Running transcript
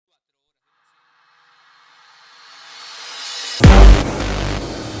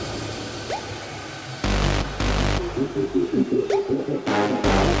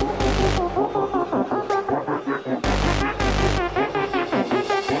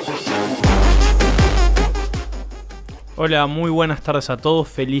Hola, muy buenas tardes a todos,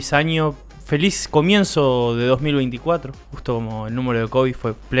 feliz año, feliz comienzo de 2024, justo como el número de COVID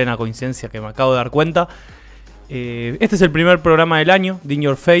fue plena coincidencia que me acabo de dar cuenta. Este es el primer programa del año, de In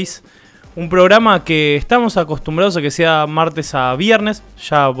Your Face, un programa que estamos acostumbrados a que sea martes a viernes,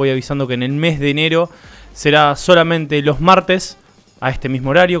 ya voy avisando que en el mes de enero será solamente los martes a este mismo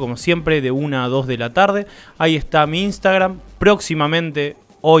horario, como siempre, de 1 a 2 de la tarde. Ahí está mi Instagram, próximamente,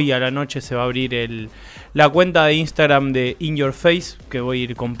 hoy a la noche se va a abrir la cuenta de Instagram de In Your Face, que voy a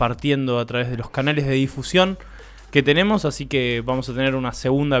ir compartiendo a través de los canales de difusión que tenemos, así que vamos a tener una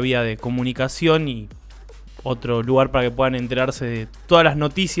segunda vía de comunicación y otro lugar para que puedan enterarse de todas las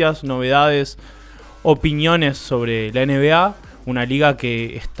noticias, novedades, opiniones sobre la NBA, una liga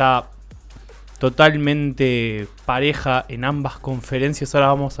que está totalmente pareja en ambas conferencias. Ahora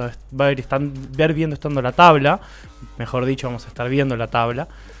vamos a ver viendo estando la tabla, mejor dicho, vamos a estar viendo la tabla.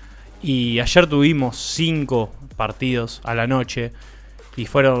 Y ayer tuvimos 5 partidos a la noche y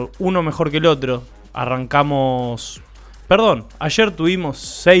fueron uno mejor que el otro. Ayer tuvimos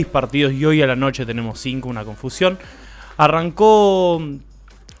 6 partidos y hoy a la noche tenemos 5, una confusión. Arrancó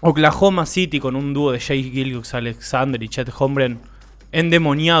Oklahoma City con un dúo de Shai Gilgeous-Alexander y Chet Holmgren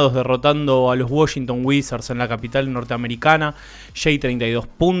endemoniados, derrotando a los Washington Wizards en la capital norteamericana. Shai 32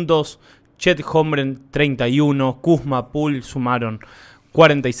 puntos, Chet Holmgren 31, Kuzma, Poole sumaron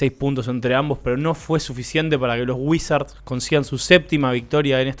 46 puntos entre ambos, pero no fue suficiente para que los Wizards consigan su séptima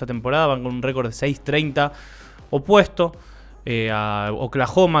victoria en esta temporada. Van con un récord de 6-30, opuesto a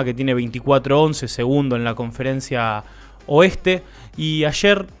Oklahoma, que tiene 24-11, segundo en la Conferencia Oeste. Y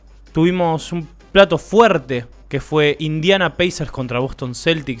ayer tuvimos un plato fuerte, que fue Indiana Pacers contra Boston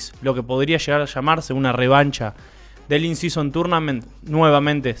Celtics, lo que podría llegar a llamarse una revancha del In-Season Tournament.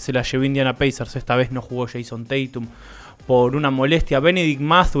 Nuevamente se la llevó Indiana Pacers, esta vez no jugó Jason Tatum por una molestia. Benedict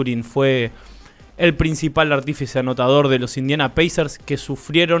Mathurin fue el principal artífice anotador de los Indiana Pacers, que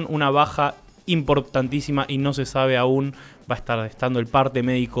sufrieron una baja importantísima y no se sabe aún, va a estar estando el parte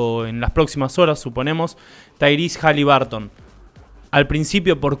médico en las próximas horas, suponemos, Tyrese Haliburton. Al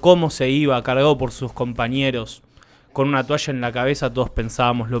principio, por cómo se iba, cargado por sus compañeros, con una toalla en la cabeza, todos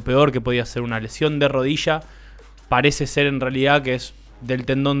pensábamos lo peor, que podía ser una lesión de rodilla. Parece ser en realidad que es del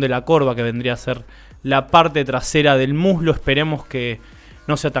tendón de la corva, que vendría a ser la parte trasera del muslo. Esperemos que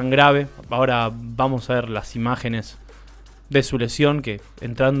no sea tan grave. Ahora vamos a ver las imágenes de su lesión, que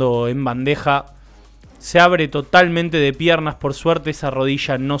entrando en bandeja se abre totalmente de piernas. Por suerte esa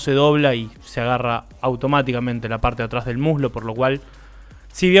rodilla no se dobla y se agarra automáticamente la parte de atrás del muslo, por lo cual,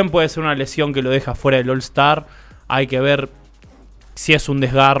 si bien puede ser una lesión que lo deja fuera del All-Star, hay que ver si es un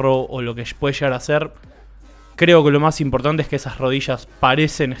desgarro o lo que puede llegar a ser. Creo que lo más importante es que esas rodillas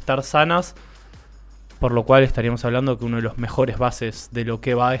parecen estar sanas, por lo cual estaríamos hablando que uno de los mejores bases de lo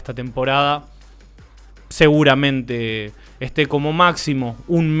que va esta temporada seguramente esté como máximo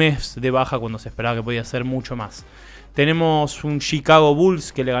un mes de baja, cuando se esperaba que podía ser mucho más. Tenemos un Chicago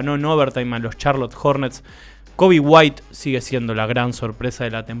Bulls que le ganó en overtime a los Charlotte Hornets. Kobe White sigue siendo la gran sorpresa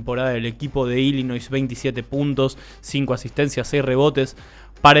de la temporada del equipo de Illinois, 27 puntos, 5 asistencias, 6 rebotes.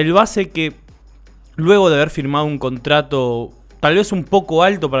 Para el base que, luego de haber firmado un contrato tal vez un poco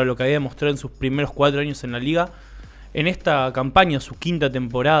alto para lo que había demostrado en sus primeros 4 años en la liga, en esta campaña, su quinta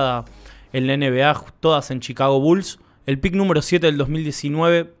temporada en la NBA, todas en Chicago Bulls, el pick número 7 del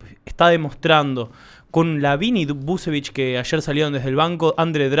 2019, está demostrando con Lavin y Vucevic, que ayer salieron desde el banco.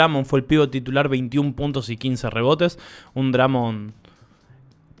 Andre Drummond fue el pívot titular, 21 puntos y 15 rebotes. Un Drummond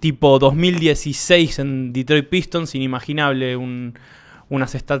tipo 2016 en Detroit Pistons, inimaginable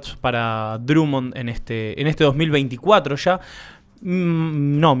unas stats para Drummond en este 2024 ya.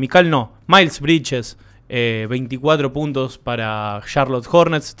 Miles Bridges, 24 puntos para Charlotte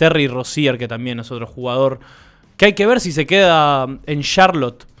Hornets. Terry Rozier, que también es otro jugador que hay que ver si se queda en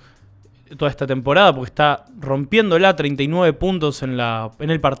Charlotte toda esta temporada, porque está rompiéndola. 39 puntos en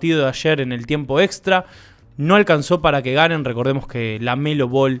el partido de ayer en el tiempo extra. No alcanzó para que ganen. Recordemos que LaMelo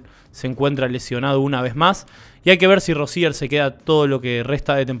Ball se encuentra lesionado una vez más. Y hay que ver si Rozier se queda todo lo que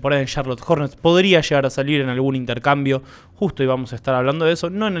resta de temporada en Charlotte Hornets. Podría llegar a salir en algún intercambio. Justo íbamos a estar hablando de eso.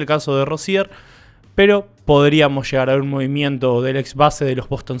 No en el caso de Rozier, pero podríamos llegar a ver un movimiento del ex base de los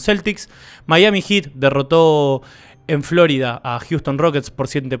Boston Celtics. Miami Heat derrotó en Florida a Houston Rockets por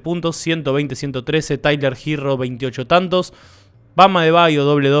 7 puntos, 120-113. Tyler Herro, 28 tantos. Bam Adebayo,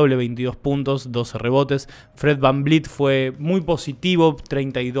 doble, 22 puntos, 12 rebotes. Fred VanVleet fue muy positivo,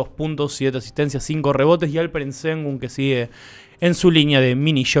 32 puntos, 7 asistencias, 5 rebotes. Y Alperen Sengun, que sigue en su línea de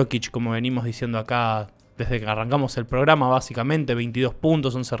mini Jokic, como venimos diciendo acá desde que arrancamos el programa, básicamente 22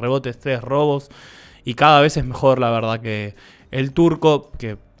 puntos, 11 rebotes, 3 robos, y cada vez es mejor, la verdad, que el turco,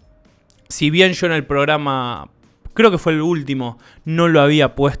 que si bien yo en el programa, creo que fue el último, no lo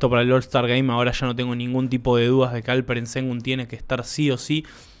había puesto para el All-Star Game, ahora ya no tengo ningún tipo de dudas de que Alperen Sengun tiene que estar sí o sí.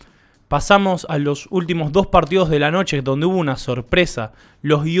 Pasamos a los últimos 2 partidos de la noche, donde hubo una sorpresa.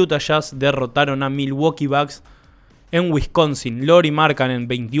 Los Utah Jazz derrotaron a Milwaukee Bucks en Wisconsin. Lauri Markkanen,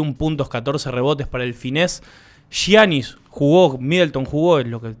 21 puntos, 14 rebotes para el finés. Giannis jugó, Middleton jugó, es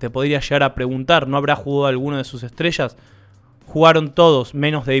lo que te podría llegar a preguntar. ¿No habrá jugado alguno de sus estrellas? Jugaron todos,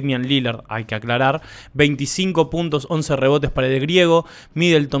 menos Damian Lillard, hay que aclarar. 25 puntos, 11 rebotes para el griego.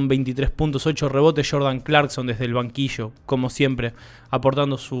 Middleton, 23 puntos, 8 rebotes. Jordan Clarkson desde el banquillo, como siempre,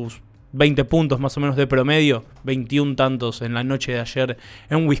 aportando sus 20 puntos más o menos de promedio, 21 tantos en la noche de ayer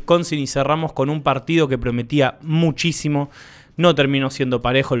en Wisconsin, y cerramos con un partido que prometía muchísimo. No terminó siendo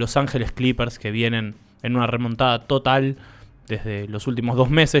parejo. Los Ángeles Clippers, que vienen en una remontada total desde los últimos 2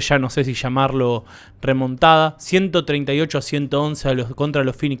 meses, ya no sé si llamarlo remontada, 138-111 contra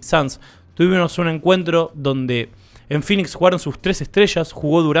los Phoenix Suns. Tuvimos un encuentro donde en Phoenix jugaron sus 3 estrellas,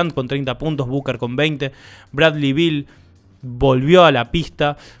 jugó Durant con 30 puntos, Booker con 20, Bradley Beal volvió a la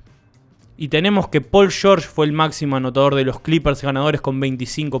pista. Y tenemos que Paul George fue el máximo anotador de los Clippers, ganadores con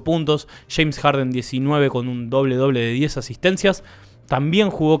 25 puntos. James Harden 19 con un doble-doble de 10 asistencias. También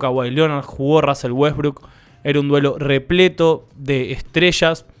jugó Kawhi Leonard, jugó Russell Westbrook. Era un duelo repleto de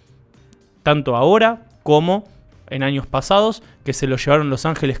estrellas, tanto ahora como en años pasados, que se lo llevaron Los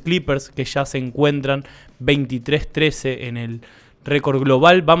Ángeles Clippers, que ya se encuentran 23-13 en el récord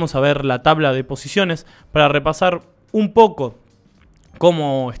global. Vamos a ver la tabla de posiciones para repasar un poco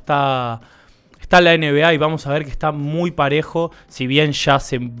cómo está la NBA, y vamos a ver que está muy parejo, si bien ya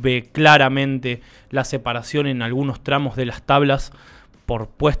se ve claramente la separación en algunos tramos de las tablas por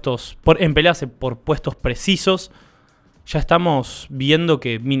puestos, en peleas por puestos precisos. Ya estamos viendo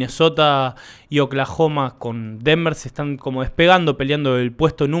que Minnesota y Oklahoma con Denver se están como despegando, peleando el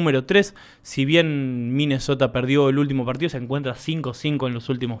puesto número 3. Si bien Minnesota perdió el último partido, se encuentra 5-5 en los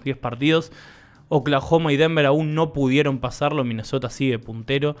últimos 10 partidos. Oklahoma y Denver aún no pudieron pasarlo. Minnesota sigue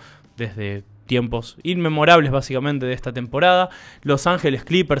puntero desde tiempos inmemorables básicamente de esta temporada. Los Ángeles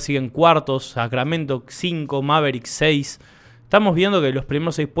Clippers siguen cuartos, Sacramento 5, Mavericks 6. Estamos viendo que los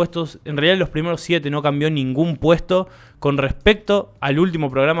primeros 6 puestos, en realidad los primeros 7 no cambió ningún puesto con respecto al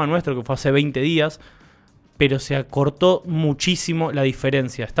último programa nuestro que fue hace 20 días, pero se acortó muchísimo la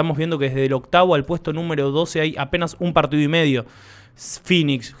diferencia. Estamos viendo que desde el octavo al puesto número 12 hay apenas un partido y medio.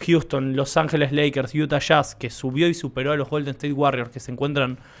 Phoenix, Houston, Los Ángeles Lakers, Utah Jazz, que subió y superó a los Golden State Warriors, que se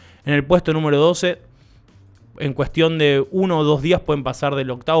encuentran en el puesto número 12. En cuestión de 1 o 2 días pueden pasar del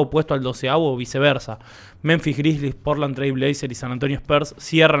octavo puesto al 12avo o viceversa. Memphis Grizzlies, Portland Trail Blazers y San Antonio Spurs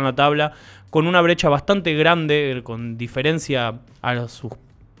cierran la tabla con una brecha bastante grande, con diferencia a sus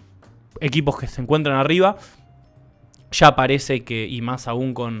equipos que se encuentran arriba. Ya parece que, y más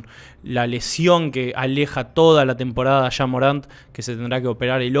aún con la lesión que aleja toda la temporada a Ja Morant, que se tendrá que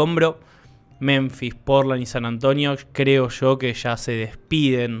operar el hombro, Memphis, Portland y San Antonio, creo yo que ya se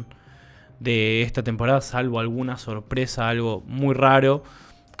despiden de esta temporada, salvo alguna sorpresa, algo muy raro.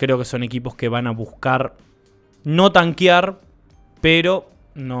 Creo que son equipos que van a buscar no tanquear, pero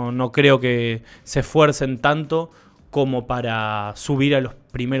no creo que se esfuercen tanto como para subir a los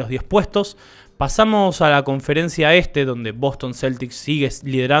primeros 10 puestos. Pasamos a la Conferencia Este, donde Boston Celtics sigue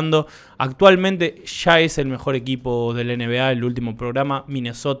liderando. Actualmente ya es el mejor equipo de la NBA. El último programa,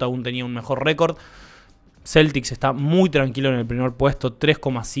 Minnesota aún tenía un mejor récord. Celtics está muy tranquilo en el primer puesto.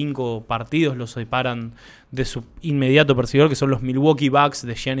 3,5 partidos los separan de su inmediato perseguidor, que son los Milwaukee Bucks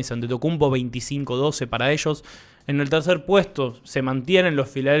de Giannis Antetokounmpo. 25-12 para ellos. En el tercer puesto se mantienen los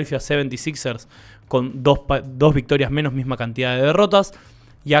Philadelphia 76ers con 2 victorias menos, misma cantidad de derrotas.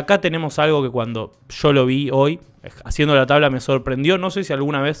 Y acá tenemos algo que cuando yo lo vi hoy, haciendo la tabla, me sorprendió. No sé si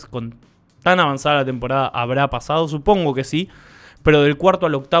alguna vez con tan avanzada la temporada habrá pasado, supongo que sí. Pero del cuarto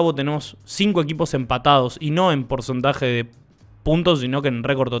al octavo tenemos 5 equipos empatados, y no en porcentaje de puntos, sino que en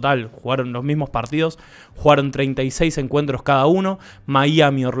récord total. Jugaron los mismos partidos, jugaron 36 encuentros cada uno.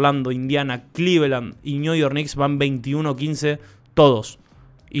 Miami, Orlando, Indiana, Cleveland y New York Knicks van 21-15 todos.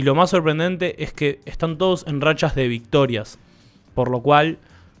 Y lo más sorprendente es que están todos en rachas de victorias, por lo cual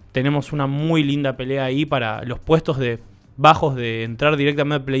tenemos una muy linda pelea ahí para los puestos de bajos de entrar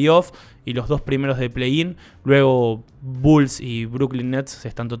directamente al playoff y los 2 primeros de play-in. Luego Bulls y Brooklyn Nets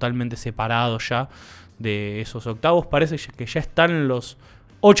están totalmente separados ya de esos octavos. Parece que ya están los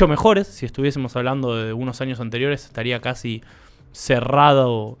 8 mejores. Si estuviésemos hablando de unos años anteriores, estaría casi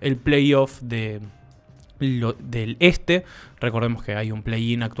cerrado el playoff de del este. Recordemos que hay un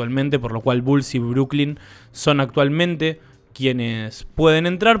play-in actualmente, por lo cual Bulls y Brooklyn son actualmente quienes pueden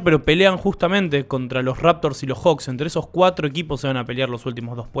entrar, pero pelean justamente contra los Raptors y los Hawks. Entre esos 4 equipos se van a pelear los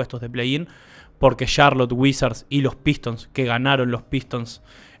últimos 2 puestos de play-in, porque Charlotte, Wizards y los Pistons, que ganaron los Pistons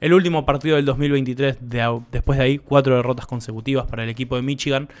el último partido del 2023, después de ahí 4 derrotas consecutivas para el equipo de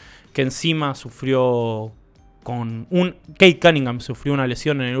Michigan, que encima sufrió Kate Cunningham sufrió una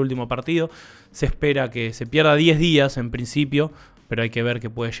lesión en el último partido. Se espera que se pierda 10 días en principio, pero hay que ver qué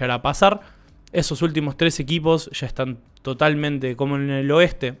puede llegar a pasar. Esos últimos 3 equipos ya están totalmente como en el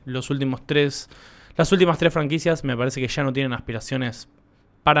oeste. Las últimas 3 franquicias me parece que ya no tienen aspiraciones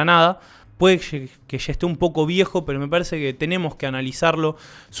para nada. Puede que ya esté un poco viejo, pero me parece que tenemos que analizarlo.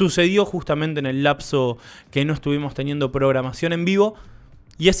 Sucedió justamente en el lapso que no estuvimos teniendo programación en vivo,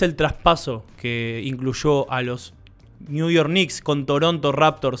 y es el traspaso que incluyó a los New York Knicks con Toronto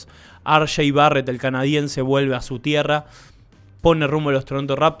Raptors. RJ Barrett, el canadiense, vuelve a su tierra, pone rumbo a los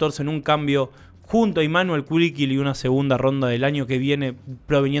Toronto Raptors en un cambio junto a Immanuel Quickley y una segunda ronda del año que viene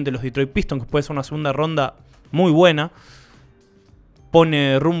proveniente de los Detroit Pistons, que puede ser una segunda ronda muy buena.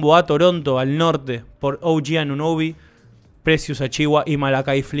 Pone rumbo a Toronto, al norte, por OG Anunoby, Precious Achiuwa y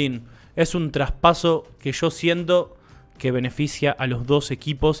Malachi Flynn. Es un traspaso que yo siento que beneficia a los 2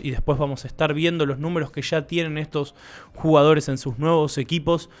 equipos, y después vamos a estar viendo los números que ya tienen estos jugadores en sus nuevos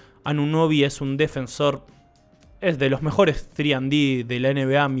equipos. Anunoby es un defensor, es de los mejores 3&D de la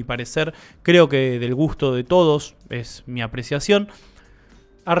NBA a mi parecer, creo que del gusto de todos, es mi apreciación.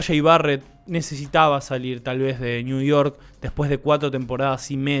 RJ Barrett necesitaba salir tal vez de New York después de 4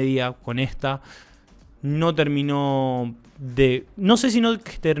 temporadas y media con esta. No terminó de... No sé si no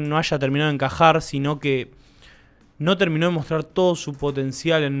haya terminado de encajar, sino que no terminó de mostrar todo su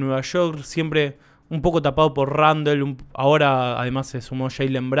potencial en Nueva York. Siempre un poco tapado por Randle. Ahora además se sumó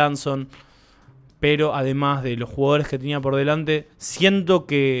Jalen Brunson. Pero además de los jugadores que tenía por delante, siento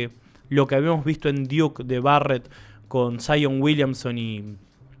que lo que habíamos visto en Duke de Barrett con Zion Williamson y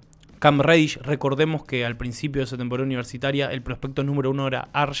Cam Reddish, recordemos que al principio de esa temporada universitaria el prospecto número 1 era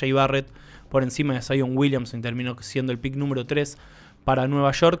RJ Barrett por encima de Zion Williamson, y terminó siendo el pick número 3 para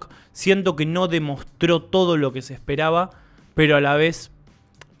Nueva York. Siento que no demostró todo lo que se esperaba, pero a la vez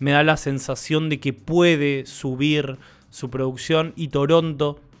me da la sensación de que puede subir su producción, y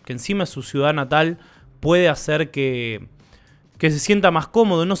Toronto, que encima es su ciudad natal, puede hacer que se sienta más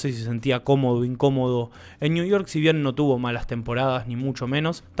cómodo. No sé si se sentía cómodo o incómodo en New York, si bien no tuvo malas temporadas, ni mucho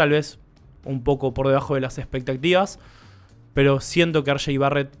menos. Tal vez un poco por debajo de las expectativas, pero siento que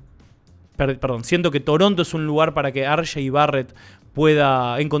siento que Toronto es un lugar para que RJ Barrett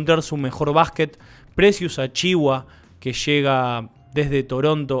pueda encontrar su mejor básquet. Precious Achiuwa, que llega desde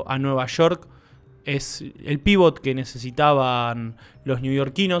Toronto a Nueva York, es el pivot que necesitaban los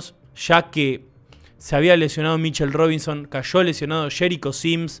neoyorquinos, ya que se había lesionado Mitchell Robinson, cayó lesionado Jericho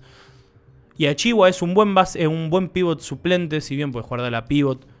Sims, y Achiuwa es un buen pivot suplente, si bien puede jugar de la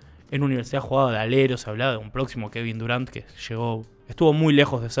pivot. En universidad jugaba de alero, se hablaba de un próximo Kevin Durant que estuvo muy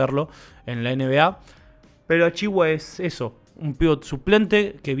lejos de serlo en la NBA. Pero Achiuwa es eso, un pivot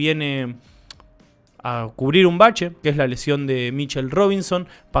suplente que viene a cubrir un bache, que es la lesión de Mitchell Robinson.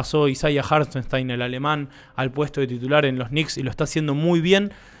 Pasó Isaiah Hartenstein, el alemán, al puesto de titular en los Knicks y lo está haciendo muy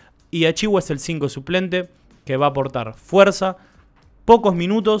bien. Y Achiuwa es el 5 suplente, que va a aportar fuerza, pocos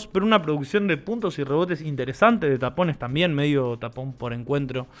minutos, pero una producción de puntos y rebotes interesante, de tapones también, medio tapón por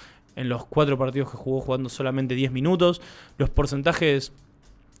encuentro en los 4 partidos que jugó, jugando solamente 10 minutos. Los porcentajes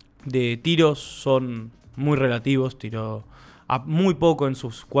de tiros son muy relativos, tiró a muy poco en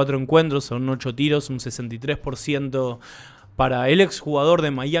sus 4 encuentros, son 8 tiros, un 63% para el exjugador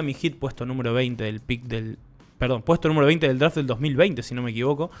de Miami Heat, puesto número 20 puesto número 20 del draft del 2020, si no me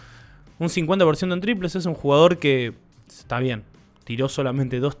equivoco. Un 50% en triples, es un jugador que está bien, tiró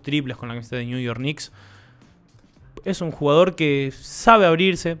solamente 2 triples con la camiseta de New York Knicks. Es un jugador que sabe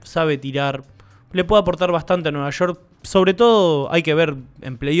abrirse, sabe tirar, le puede aportar bastante a Nueva York. Sobre todo hay que ver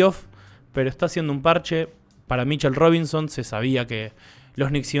en playoff, pero está haciendo un parche para Mitchell Robinson. Se sabía que los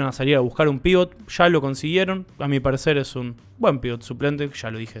Knicks iban a salir a buscar un pivot, ya lo consiguieron. A mi parecer es un buen pivot suplente, ya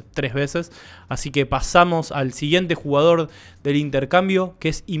lo dije 3 veces. Así que pasamos al siguiente jugador del intercambio, que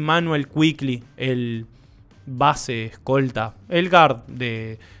es Immanuel Quickley, el base escolta, el guard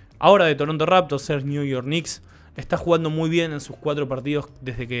ahora de Toronto Raptors, el New York Knicks. Está jugando muy bien en sus 4 partidos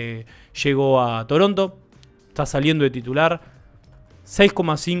desde que llegó a Toronto. Está saliendo de titular.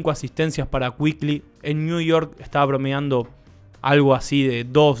 6,5 asistencias para Quickley. En New York estaba promediando algo así de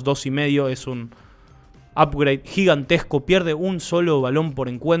 2,5. Es un upgrade gigantesco. Pierde un solo balón por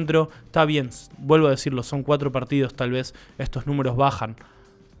encuentro. Está bien, vuelvo a decirlo, son 4 partidos, tal vez estos números bajan.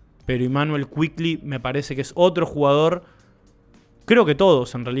 pero Immanuel Quickley me parece que es otro jugador, creo que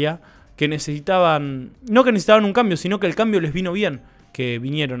todos en realidad, que necesitaban, no que necesitaban un cambio, sino que el cambio les vino bien, que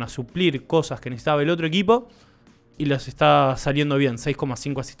vinieron a suplir cosas que necesitaba el otro equipo y les está saliendo bien.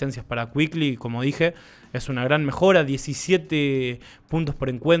 6,5 asistencias para Quickley, como dije, es una gran mejora, 17 puntos por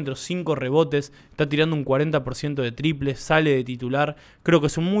encuentro, 5 rebotes, está tirando un 40% de triples, sale de titular, creo que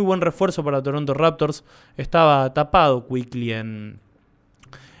es un muy buen refuerzo para Toronto Raptors. Estaba tapado Quickley en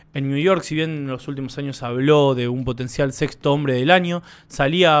New York, si bien en los últimos años habló de un potencial sexto hombre del año,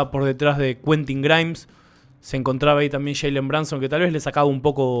 salía por detrás de Quentin Grimes, se encontraba ahí también Jalen Brunson, que tal vez le sacaba un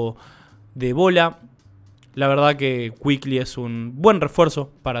poco de bola. La verdad que Quickley es un buen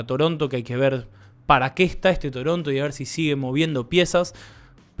refuerzo para Toronto, que hay que ver para qué está este Toronto y a ver si sigue moviendo piezas.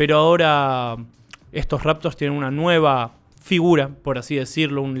 Pero ahora estos Raptors tienen una nueva figura, por así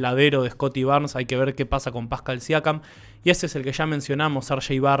decirlo, un ladero de Scottie Barnes. Hay que ver qué pasa con Pascal Siakam. Y ese es el que ya mencionamos,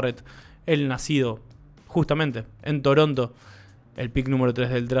 R.J. Barrett, el nacido justamente en Toronto, el pick número 3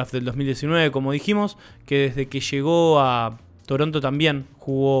 del draft del 2019, como dijimos, que desde que llegó a Toronto también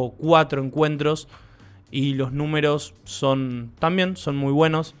jugó 4 encuentros y los números son muy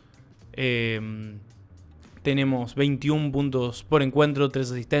buenos. Tenemos 21 puntos por encuentro, 3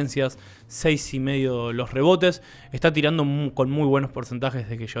 asistencias, 6,5 los rebotes. Está tirando con muy buenos porcentajes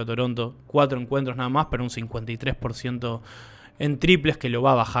desde que llegó a Toronto. 4 encuentros nada más, pero un 53% en triples, que lo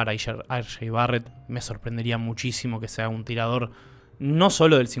va a bajar a R.J. Barrett. Me sorprendería muchísimo que sea un tirador no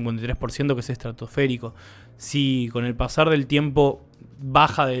solo del 53%, que es estratosférico. Si con el pasar del tiempo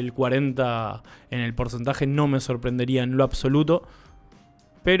baja del 40% en el porcentaje, no me sorprendería en lo absoluto.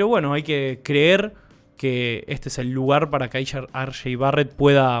 Pero bueno, hay que creer que este es el lugar para que R.J. Barrett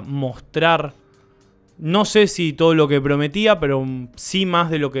pueda mostrar, no sé si todo lo que prometía, pero sí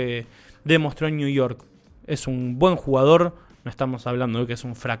más de lo que demostró en New York. Es un buen jugador, no estamos hablando de que es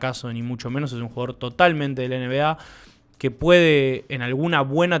un fracaso ni mucho menos, es un jugador totalmente de la NBA que puede en alguna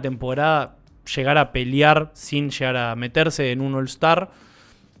buena temporada llegar a pelear sin llegar a meterse en un All-Star.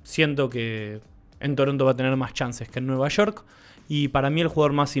 Siento que en Toronto va a tener más chances que en Nueva York. Y para mí el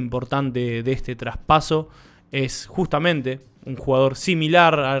jugador más importante de este traspaso es justamente un jugador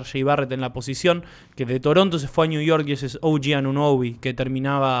similar a R.J. Barrett en la posición, que de Toronto se fue a New York, y ese es OG Anunoby, que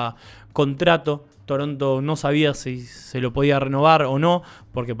terminaba contrato. Toronto no sabía si se lo podía renovar o no,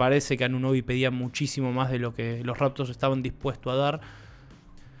 porque parece que Anunoby pedía muchísimo más de lo que los Raptors estaban dispuestos a dar.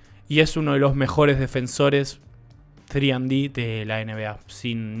 Y es uno de los mejores defensores 3&D de la NBA,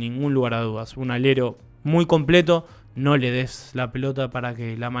 sin ningún lugar a dudas. Un alero muy completo. No le des la pelota para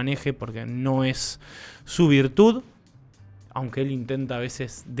que la maneje, porque no es su virtud. Aunque él intenta a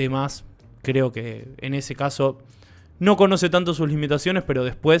veces de más, creo que en ese caso no conoce tanto sus limitaciones, pero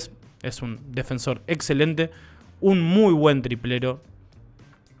después es un defensor excelente, un muy buen triplero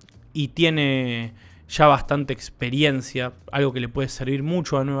y tiene ya bastante experiencia, algo que le puede servir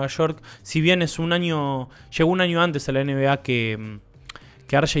mucho a Nueva York. Si bien llegó un año antes a la NBA que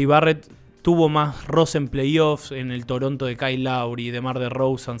R.J. Barrett, tuvo más roce en playoffs en el Toronto de Kyle Lowry, de Mar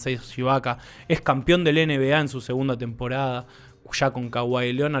DeRozan, Serge Ibaka. Es campeón del NBA en su segunda temporada, ya con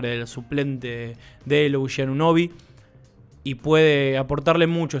Kawhi Leonard, el suplente de OG Anunoby. Y puede aportarle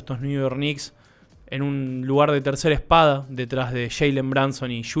mucho a estos New York Knicks en un lugar de tercera espada, detrás de Jalen Brunson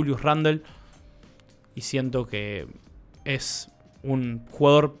y Julius Randle. Y siento que es un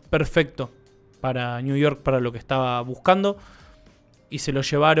jugador perfecto para New York, para lo que estaba buscando. Y se lo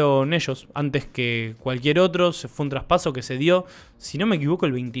llevaron ellos antes que cualquier otro. Se fue un traspaso que se dio, si no me equivoco,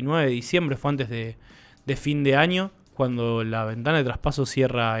 el 29 de diciembre. Fue antes de fin de año, cuando la ventana de traspaso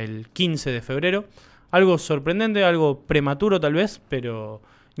cierra el 15 de febrero. Algo sorprendente, algo prematuro tal vez, pero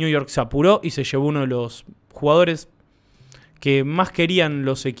New York se apuró y se llevó uno de los jugadores que más querían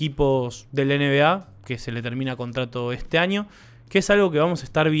los equipos de la NBA, que se le termina contrato este año, que es algo que vamos a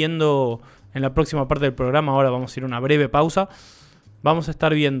estar viendo en la próxima parte del programa. Ahora vamos a ir a una breve pausa. Vamos a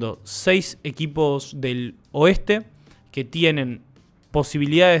estar viendo 6 equipos del oeste que tienen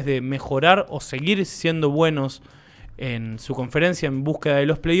posibilidades de mejorar o seguir siendo buenos en su conferencia en búsqueda de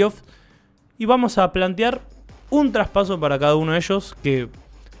los playoffs. Y vamos a plantear un traspaso para cada uno de ellos que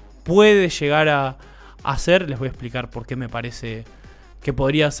puede llegar a hacer. Les voy a explicar por qué me parece que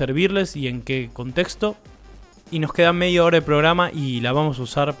podría servirles y en qué contexto. Y nos queda media hora de programa y la vamos a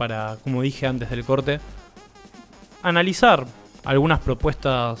usar para, como dije antes del corte, analizar algunas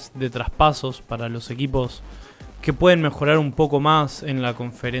propuestas de traspasos para los equipos que pueden mejorar un poco más en la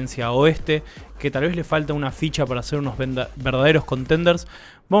Conferencia Oeste, que tal vez le falta una ficha para ser unos verdaderos contenders.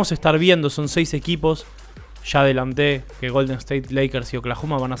 Vamos a estar viendo, son 6 equipos. Ya adelanté que Golden State, Lakers y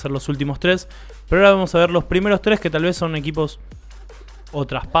Oklahoma van a ser los últimos 3, pero ahora vamos a ver los primeros 3, que tal vez son equipos o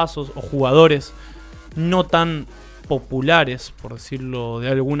traspasos o jugadores no tan populares, por decirlo de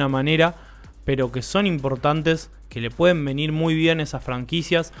alguna manera, pero que son importantes, que le pueden venir muy bien a esas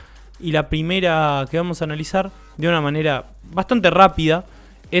franquicias. Y la primera que vamos a analizar de una manera bastante rápida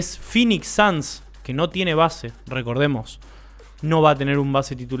es Phoenix Suns, que no tiene base, recordemos. No va a tener un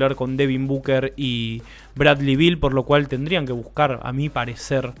base titular con Devin Booker y Bradley Beal, por lo cual tendrían que buscar, a mi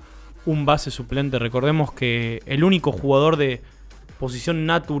parecer, un base suplente. Recordemos que el único jugador de posición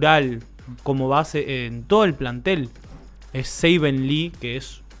natural como base en todo el plantel es Saben Lee, que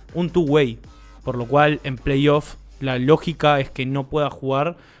es un two-way, por lo cual en playoff la lógica es que no pueda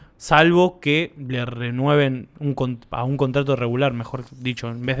jugar, salvo que le renueven a un contrato regular, mejor dicho,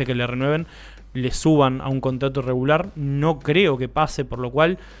 en vez de que le renueven, le suban a un contrato regular. No creo que pase, por lo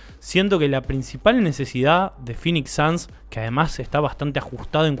cual siento que la principal necesidad de Phoenix Suns, que además está bastante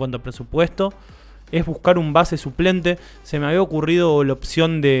ajustado en cuanto a presupuesto, es buscar un base suplente. Se me había ocurrido la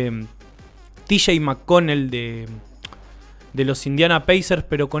opción de TJ McConnell de los Indiana Pacers,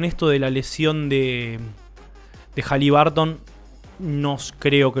 pero con esto de la lesión de Haliburton no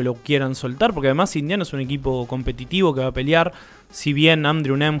creo que lo quieran soltar, porque además Indiana es un equipo competitivo que va a pelear. Si bien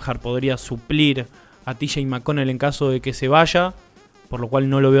Andrew Nembhard podría suplir a TJ McConnell en caso de que se vaya, por lo cual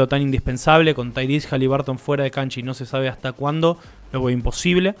no lo veo tan indispensable. Con Tyrese Haliburton fuera de cancha y no se sabe hasta cuándo, lo veo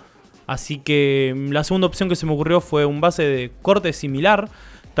imposible. Así que la segunda opción que se me ocurrió fue un base de corte similar,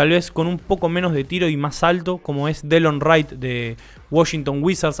 tal vez con un poco menos de tiro y más alto, como es Delon Wright de Washington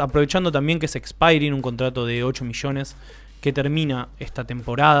Wizards, aprovechando también que es expiring, un contrato de 8 millones que termina esta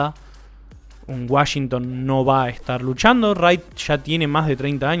temporada. Un Washington no va a estar luchando. Wright ya tiene más de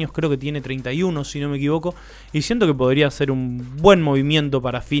 30 años, creo que tiene 31 si no me equivoco, y siento que podría ser un buen movimiento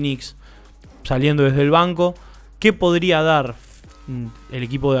para Phoenix saliendo desde el banco. ¿Qué podría dar el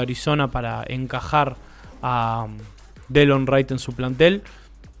equipo de Arizona para encajar a Delon Wright en su plantel?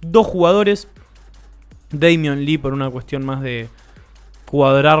 Dos jugadores, Damian Lee por una cuestión más de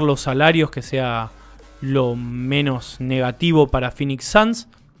cuadrar los salarios, que sea lo menos negativo para Phoenix Suns,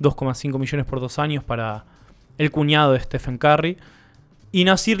 2,5 millones por 2 años para el cuñado de Stephen Curry. Y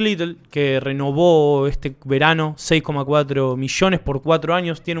Nasir Little, que renovó este verano 6,4 millones por 4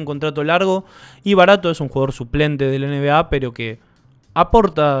 años, tiene un contrato largo y barato, es un jugador suplente de la NBA, pero que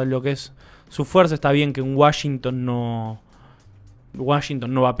aporta lo que es su fuerza. Está bien que en Washington no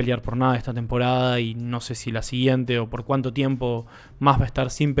va a pelear por nada esta temporada y no sé si la siguiente o por cuánto tiempo más va a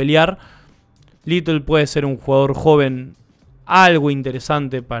estar sin pelear. Little puede ser un jugador joven algo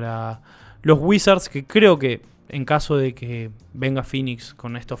interesante para los Wizards, que creo que en caso de que venga Phoenix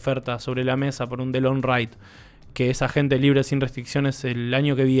con esta oferta sobre la mesa por un Delon Wright, que es agente libre sin restricciones el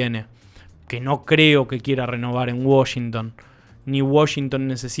año que viene, que no creo que quiera renovar en Washington, ni Washington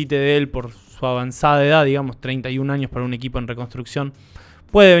necesite de él por su avanzada edad, digamos 31 años para un equipo en reconstrucción,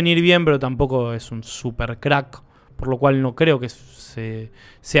 puede venir bien, pero tampoco es un super crack, por lo cual no creo que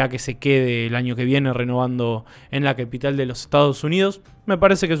sea que se quede el año que viene renovando en la capital de los Estados Unidos. Me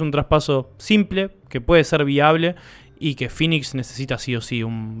parece que es un traspaso simple, que puede ser viable y que Phoenix necesita sí o sí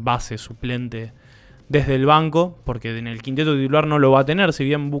un base suplente desde el banco, porque en el quinteto titular no lo va a tener. Si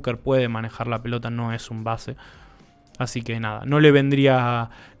bien Booker puede manejar la pelota, no es un base. Así que nada, no le vendría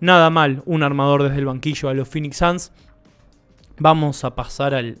nada mal un armador desde el banquillo a los Phoenix Suns. Vamos a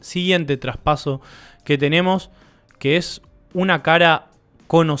pasar al siguiente traspaso que tenemos, que es una cara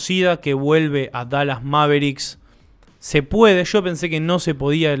conocida que vuelve a Dallas Mavericks. Se puede, yo pensé que no se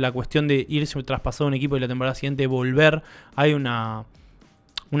podía, la cuestión de irse traspasado a un equipo y la temporada siguiente volver. Hay una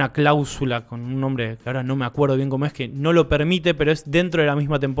cláusula con un nombre que ahora no me acuerdo bien cómo es, que no lo permite, pero es dentro de la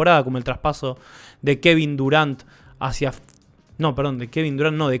misma temporada, como el traspaso de Kevin Durant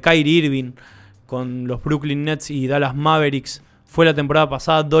de Kyrie Irving con los Brooklyn Nets y Dallas Mavericks. Fue la temporada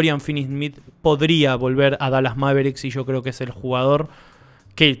pasada. Dorian Finney-Smith podría volver a Dallas Mavericks y yo creo que es el jugador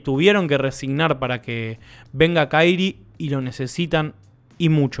que tuvieron que resignar para que venga Kyrie y lo necesitan y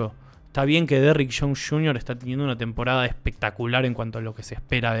mucho. Está bien que Derrick Jones Jr. está teniendo una temporada espectacular en cuanto a lo que se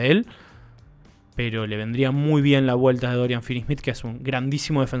espera de él, pero le vendría muy bien la vuelta de Dorian Finney-Smith, que es un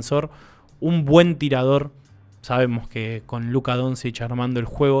grandísimo defensor, un buen tirador. Sabemos que con Luka Doncic armando el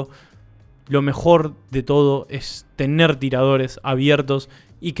juego, lo mejor de todo es tener tiradores abiertos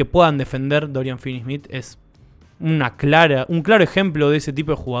y que puedan defender. Dorian Finney-Smith es un claro ejemplo de ese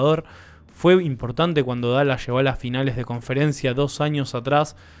tipo de jugador. Fue importante cuando Dallas llegó a las finales de conferencia 2 años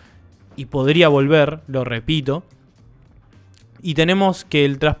atrás y podría volver, lo repito. Y tenemos que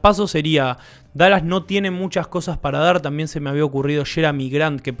el traspaso sería, Dallas no tiene muchas cosas para dar. También se me había ocurrido Jeremy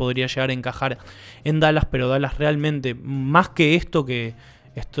Grant, que podría llegar a encajar en Dallas, pero Dallas realmente, más que esto que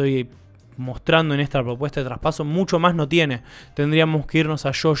estoy mostrando en esta propuesta de traspaso, mucho más no tiene. Tendríamos que irnos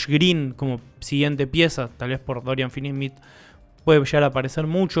a Josh Green como siguiente pieza, tal vez por Dorian Finney-Smith puede llegar a aparecer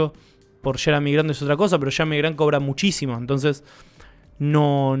mucho, por Jeremy Grant es otra cosa, pero Jeremy Grant cobra muchísimo, entonces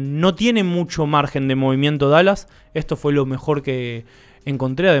no tiene mucho margen de movimiento Dallas. Esto fue lo mejor que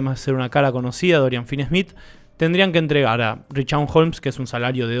encontré, además de ser una cara conocida, Dorian Finney-Smith. Tendrían que entregar a Richaun Holmes, que es un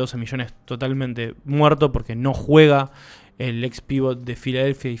salario de 12 millones totalmente muerto porque no juega, el ex pivot de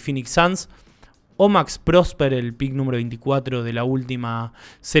Philadelphia y Phoenix Suns, o Max Prosper, el pick número 24 de la última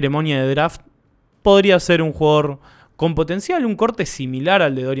ceremonia de draft. Podría ser un jugador con potencial, un corte similar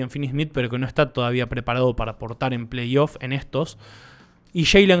al de Dorian Finney-Smith, pero que no está todavía preparado para aportar en playoff en estos. Y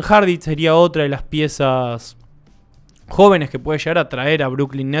Jalen Hardy sería otra de las piezas jóvenes que puede llegar a traer a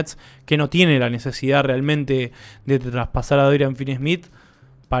Brooklyn Nets, que no tiene la necesidad realmente de traspasar a Dorian Finney-Smith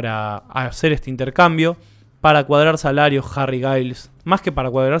para hacer este intercambio. Para cuadrar salarios, Harry Giles, más que para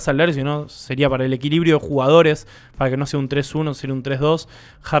cuadrar salarios, sino sería para el equilibrio de jugadores, para que no sea un 3-1, sino un 3-2.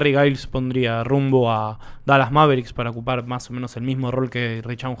 Harry Giles pondría rumbo a Dallas Mavericks para ocupar más o menos el mismo rol que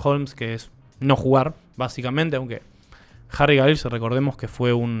Richaun Holmes, que es no jugar, básicamente, aunque Harry Giles, recordemos que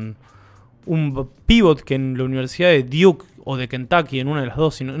fue un pivot que en la Universidad de Duke o de Kentucky, en una de las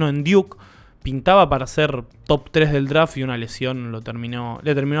dos, no, en Duke, pintaba para ser top 3 del draft y una lesión le terminó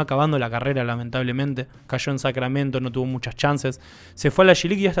acabando la carrera, lamentablemente. Cayó en Sacramento, no tuvo muchas chances. Se fue a la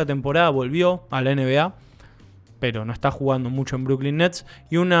G-League y esta temporada volvió a la NBA, pero no está jugando mucho en Brooklyn Nets.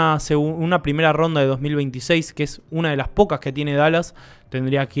 Y una primera ronda de 2026, que es una de las pocas que tiene Dallas,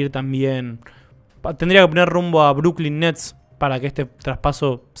 tendría que poner rumbo a Brooklyn Nets para que este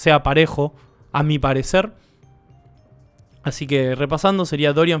traspaso sea parejo, a mi parecer. Así que repasando,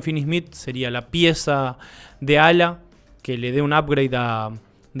 sería Dorian Finney-Smith, sería la pieza de ala que le dé un upgrade a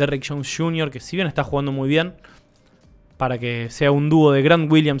Derrick Jones Jr., que si bien está jugando muy bien, para que sea un dúo de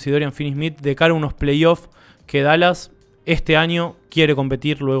Grant Williams y Dorian Finney-Smith de cara a unos playoffs que Dallas este año quiere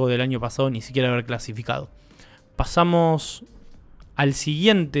competir luego del año pasado ni siquiera haber clasificado. Pasamos al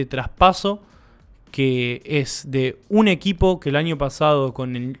siguiente traspaso, que es de un equipo que el año pasado,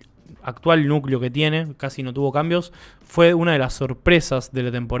 con el actual núcleo que tiene, casi no tuvo cambios, fue una de las sorpresas de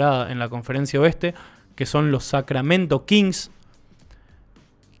la temporada en la Conferencia Oeste, que son los Sacramento Kings,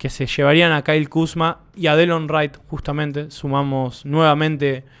 que se llevarían a Kyle Kuzma y a Delon Wright. Justamente sumamos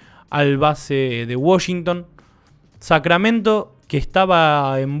nuevamente al base de Washington. Sacramento, que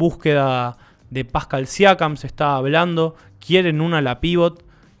estaba en búsqueda de Pascal Siakam, se estaba hablando, quieren una a la pivot,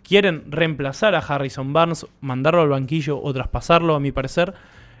 quieren reemplazar a Harrison Barnes, mandarlo al banquillo o traspasarlo, a mi parecer.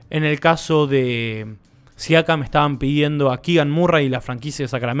 En el caso de Siakam estaban pidiendo a Keegan Murray y la franquicia de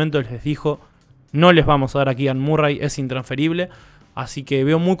Sacramento les dijo: no les vamos a dar a Keegan Murray, es intransferible. Así que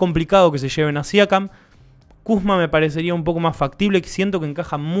veo muy complicado que se lleven a Siakam. Kuzma me parecería un poco más factible, siento que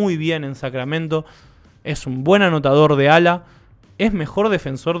encaja muy bien en Sacramento. Es un buen anotador de ala, es mejor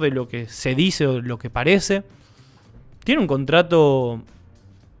defensor de lo que se dice o de lo que parece. Tiene un contrato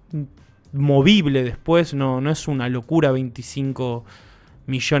movible después, no es una locura, 25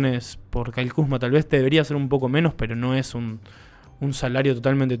 millones por Kyle Kuzma, tal vez debería ser un poco menos, pero no es un salario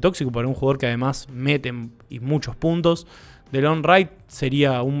totalmente tóxico para un jugador que además mete y muchos puntos. Delon Wright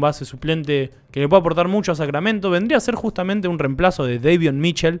sería un base suplente que le puede aportar mucho a Sacramento. Vendría a ser justamente un reemplazo de Davion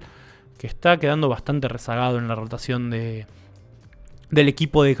Mitchell, que está quedando bastante rezagado en la rotación del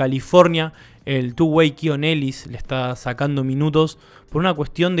equipo de California. El two-way Keon Ellis le está sacando minutos por una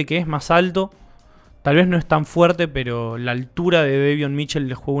cuestión de que es más alto. Tal vez no es tan fuerte, pero la altura de Davion Mitchell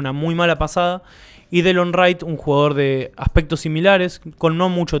le juega una muy mala pasada. Y Delon Wright, un jugador de aspectos similares, con no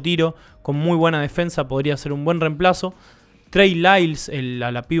mucho tiro, con muy buena defensa, podría ser un buen reemplazo. Trey Lyles,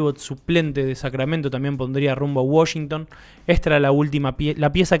 la pivot suplente de Sacramento, también pondría rumbo a Washington. Esta era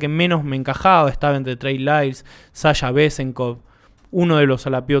la pieza que menos me encajaba. Estaba entre Trey Lyles, Sasha Besenkov, uno de los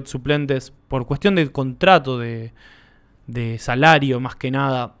pivot suplentes. Por cuestión de contrato, de salario más que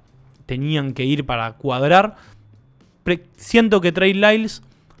nada, tenían que ir para cuadrar. Siento que Trey Lyles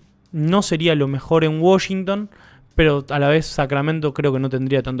no sería lo mejor en Washington, pero a la vez Sacramento creo que no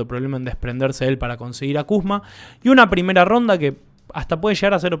tendría tanto problema en desprenderse de él para conseguir a Kuzma. Y una primera ronda que hasta puede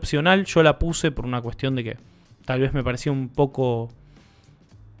llegar a ser opcional. Yo la puse por una cuestión de que tal vez me parecía un poco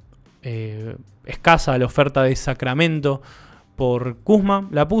escasa la oferta de Sacramento por Kuzma.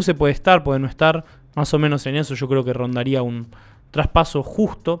 La puse, puede estar, puede no estar. Más o menos en eso yo creo que rondaría un traspaso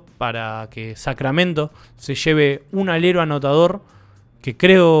justo para que Sacramento se lleve un alero anotador que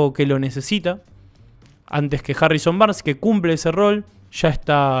creo que lo necesita, antes que Harrison Barnes, que cumple ese rol, ya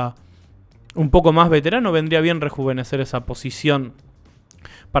está un poco más veterano, vendría bien rejuvenecer esa posición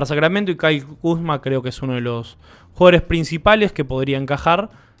para Sacramento. Y Kyle Kuzma creo que es uno de los jugadores principales que podría encajar,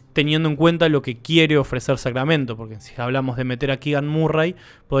 teniendo en cuenta lo que quiere ofrecer Sacramento, porque si hablamos de meter a Keegan Murray,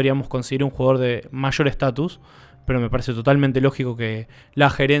 podríamos conseguir un jugador de mayor estatus, pero me parece totalmente lógico que la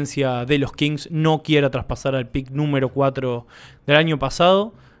gerencia de los Kings no quiera traspasar al pick número 4 del año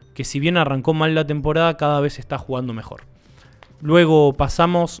pasado, que si bien arrancó mal la temporada, cada vez está jugando mejor. Luego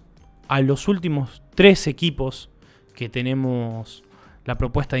pasamos a los últimos 3 equipos que tenemos la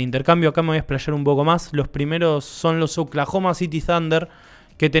propuesta de intercambio. Acá me voy a explayar un poco más. Los primeros son los Oklahoma City Thunder,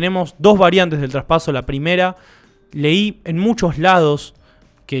 que tenemos 2 variantes del traspaso. La primera, leí en muchos lados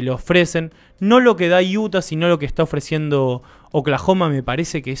que lo ofrecen, no lo que da Utah, sino lo que está ofreciendo Oklahoma. Me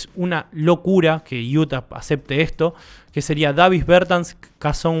parece que es una locura que Utah acepte esto, que sería Davis Bertans,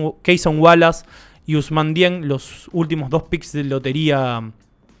 Cason Wallace y Ousmane Dieng, los últimos 2 picks de lotería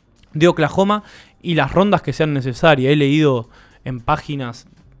de Oklahoma, y las rondas que sean necesarias. He leído en páginas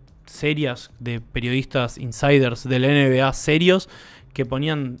serias de periodistas insiders de la NBA serios que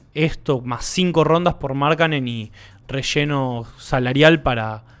ponían esto más 5 rondas por Markkanen y relleno salarial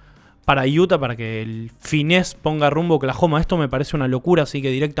para Utah, para que el finés ponga rumbo a Oklahoma. Esto me parece una locura, así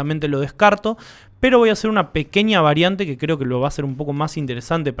que directamente lo descarto, pero voy a hacer una pequeña variante que creo que lo va a hacer un poco más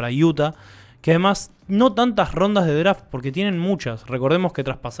interesante para Utah, que además no tantas rondas de draft, porque tienen muchas. Recordemos que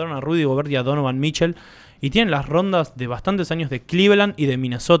traspasaron a Rudy Gobert y a Donovan Mitchell, y tienen las rondas de bastantes años de Cleveland y de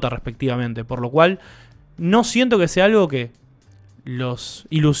Minnesota respectivamente, por lo cual no siento que sea algo que los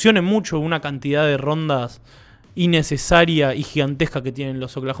ilusione mucho, una cantidad de rondas innecesaria y gigantesca que tienen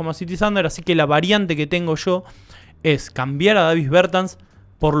los Oklahoma City Thunder. Así que la variante que tengo yo es cambiar a Davis Bertans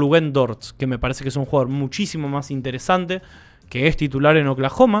por Luguentz Dort, que me parece que es un jugador muchísimo más interesante, que es titular en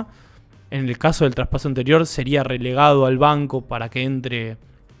Oklahoma. En el caso del traspaso anterior sería relegado al banco para que entre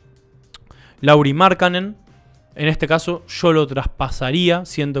Lauri Markkanen. En este caso yo lo traspasaría.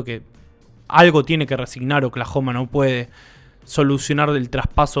 Siento que algo tiene que resignar Oklahoma, no puede solucionar el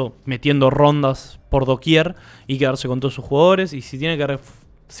traspaso metiendo rondas por doquier y quedarse con todos sus jugadores. Y si tiene que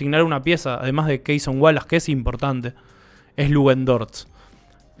resignar una pieza, además de Cason Wallace, que es importante, es Luguentz Dort.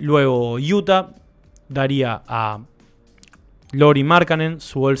 Luego Utah daría a Lauri Markkanen,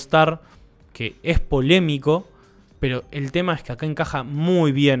 su All-Star, que es polémico, pero el tema es que acá encaja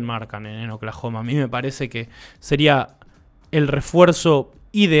muy bien Markkanen en Oklahoma. A mí me parece que sería el refuerzo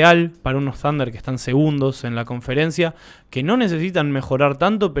ideal para unos Thunder que están segundos en la conferencia, que no necesitan mejorar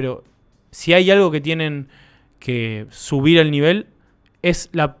tanto, pero si hay algo que tienen que subir el nivel es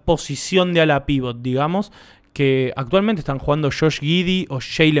la posición de ala pivot, digamos, que actualmente están jugando Josh Giddey o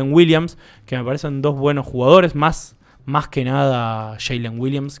Jalen Williams, que me parecen 2 buenos jugadores, más que nada Jalen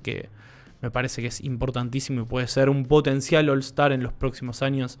Williams, que me parece que es importantísimo y puede ser un potencial All-Star en los próximos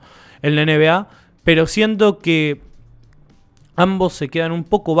años en la NBA, pero siento que ambos se quedan un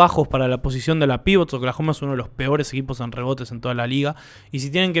poco bajos para la posición de la pivot. Oklahoma es uno de los peores equipos en rebotes en toda la liga, y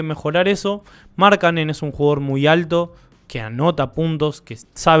si tienen que mejorar eso, Markkanen es un jugador muy alto, que anota puntos, que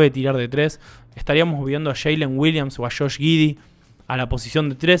sabe tirar de 3. Estaríamos viendo a Jalen Williams o a Josh Giddey a la posición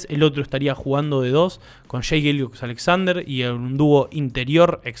de 3, el otro estaría jugando de 2 con Shai Gilgeous-Alexander y un dúo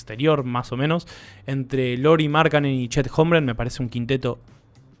interior-exterior más o menos entre Lauri Markkanen y Chet Holmgren. Me parece un quinteto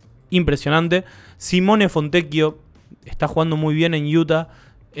impresionante. Simone Fontecchio está jugando muy bien en Utah,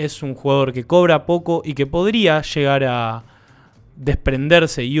 es un jugador que cobra poco y que podría llegar a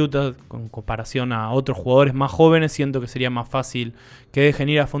desprenderse de Utah con comparación a otros jugadores más jóvenes. Siento que sería más fácil que dejen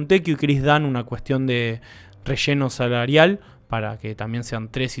ir a Fontecchio y Chris Dunn, una cuestión de relleno salarial para que también sean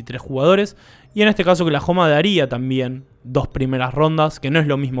 3 y 3 jugadores. Y en este caso Oklahoma daría también 2 primeras rondas, que no es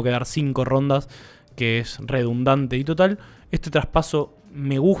lo mismo que dar 5 rondas, que es redundante y total. Este traspaso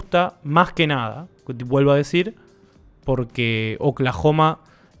me gusta más que nada, vuelvo a decir, porque Oklahoma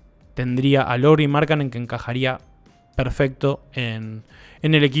tendría a Lauri Markkanen, que encajaría perfecto en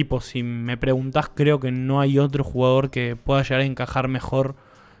el equipo. Si me preguntás, creo que no hay otro jugador que pueda llegar a encajar mejor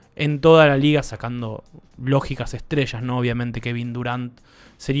en toda la liga, sacando lógicas estrellas, ¿no? Obviamente Kevin Durant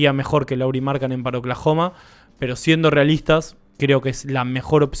sería mejor que Lauri Markkanen para Oklahoma, pero siendo realistas, creo que es la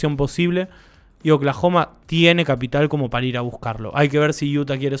mejor opción posible. Y Oklahoma tiene capital como para ir a buscarlo. Hay que ver si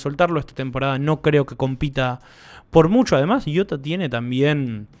Utah quiere soltarlo. Esta temporada no creo que compita por mucho. Además, Utah tiene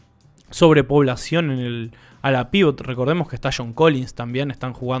también sobrepoblación a la pivot. Recordemos que está John Collins también.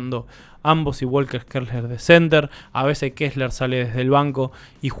 Están jugando ambos y Walker Kessler de center. A veces Kessler sale desde el banco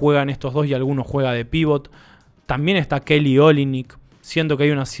y juegan estos dos y algunos juega de pivot. También está Kelly Olynyk. Siento que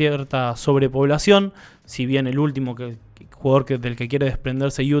hay una cierta sobrepoblación. Si bien el último jugador del que quiere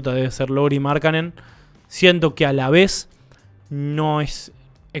desprenderse Utah debe ser Lauri Markkanen, siento que a la vez no es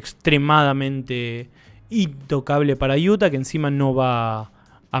extremadamente intocable para Utah, que encima no va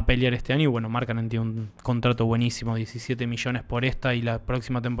a pelear este año. Y bueno, Markkanen tiene un contrato buenísimo, 17 millones por esta y la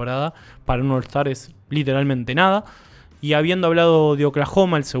próxima temporada. Para un All-Star es literalmente nada. Y habiendo hablado de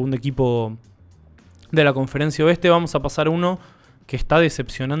Oklahoma, el segundo equipo de la Conferencia Oeste, vamos a pasar a uno que está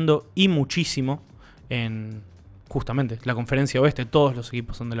decepcionando y muchísimo en justamente la Conferencia Oeste. Todos los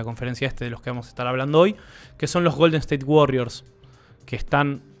equipos son de la Conferencia Este, de los que vamos a estar hablando hoy, que son los Golden State Warriors, que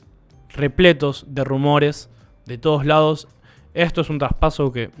están repletos de rumores de todos lados. Esto es un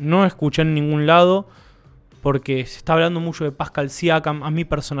traspaso que no escuché en ningún lado, porque se está hablando mucho de Pascal Siakam. A mí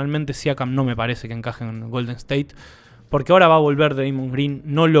personalmente Siakam no me parece que encaje en Golden State, porque ahora va a volver Draymond Green.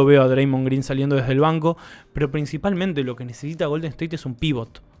 No lo veo a Draymond Green saliendo desde el banco, pero principalmente lo que necesita Golden State es un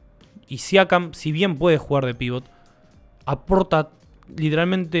pivot. Y Siakam, si bien puede jugar de pivot, aporta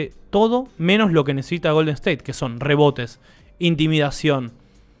literalmente todo menos lo que necesita Golden State, que son rebotes, intimidación,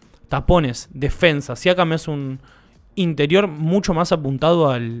 tapones, defensa. Siakam es un interior mucho más apuntado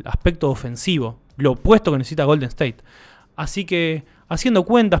al aspecto ofensivo, lo opuesto que necesita Golden State. Así que, haciendo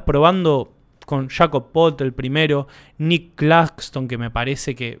cuentas, probando con Jakob Poeltl el primero, Nick Claxton, que me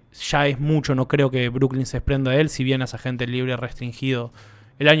parece que ya es mucho, no creo que Brooklyn se desprenda de él, si bien es agente libre restringido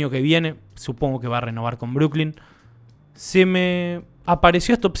el año que viene, supongo que va a renovar con Brooklyn. Se me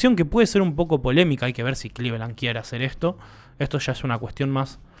apareció esta opción que puede ser un poco polémica, hay que ver si Cleveland quiere hacer esto. Esto ya es una cuestión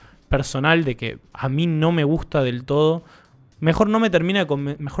más personal de que a mí no me gusta del todo. Mejor dicho, no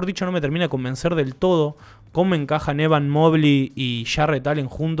me termina de convencer del todo cómo encajan Evan Mobley y Jarrett Allen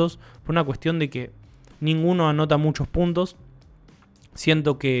juntos, por una cuestión de que ninguno anota muchos puntos.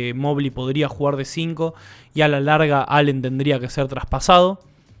 Siento que Mobley podría jugar de 5 y a la larga Allen tendría que ser traspasado.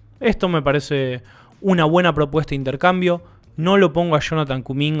 Esto me parece una buena propuesta de intercambio. No lo pongo a Jonathan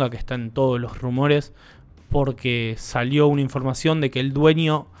Kuminga, que está en todos los rumores, porque salió una información de que el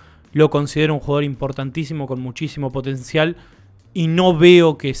dueño lo considera un jugador importantísimo con muchísimo potencial y no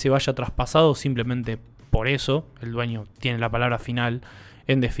veo que se vaya traspasado simplemente por eso. El dueño tiene la palabra final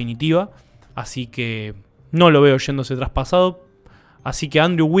en definitiva, así que no lo veo yéndose traspasado. Así que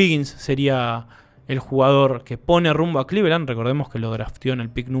Andrew Wiggins sería el jugador que pone rumbo a Cleveland. Recordemos que lo drafteó en el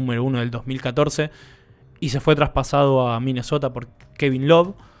pick número 1 del 2014 y se fue traspasado a Minnesota por Kevin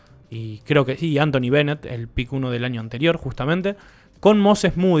Love y creo que sí, Anthony Bennett, el pick 1 del año anterior justamente, con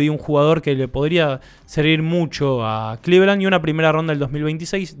Moses Moody, un jugador que le podría servir mucho a Cleveland, y una primera ronda del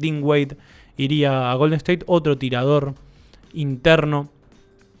 2026. Dean Wade iría a Golden State, otro tirador interno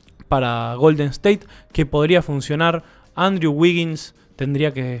para Golden State que podría funcionar. Andrew Wiggins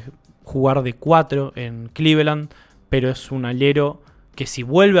tendría que jugar de 4 en Cleveland, pero es un alero que si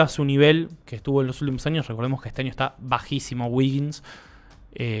vuelve a su nivel que estuvo en los últimos años, recordemos que este año está bajísimo Wiggins,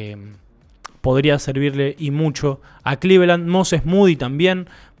 podría servirle y mucho a Cleveland. Moses Moody también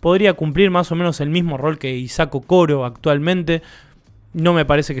podría cumplir más o menos el mismo rol que Isaac Okoro actualmente. No me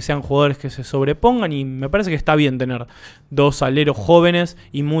parece que sean jugadores que se sobrepongan y me parece que está bien tener dos aleros jóvenes,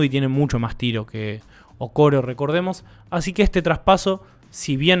 y Moody tiene mucho más tiro que Okoro, recordemos. Así que este traspaso,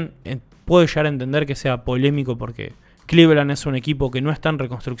 si bien puedo llegar a entender que sea polémico porque Cleveland es un equipo que no está en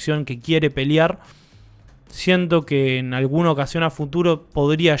reconstrucción, que quiere pelear, siento que en alguna ocasión a futuro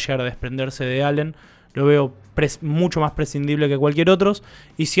podría llegar a desprenderse de Allen. Lo veo mucho más prescindible que cualquier otro,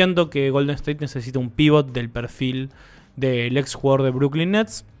 y siento que Golden State necesita un pivot del perfil del ex jugador de Brooklyn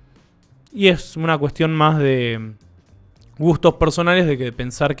Nets, y es una cuestión más de gustos personales, de que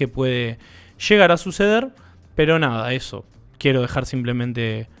pensar que puede llegar a suceder. Pero nada, eso quiero dejar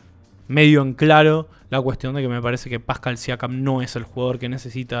simplemente medio en claro la cuestión de que me parece que Pascal Siakam no es el jugador que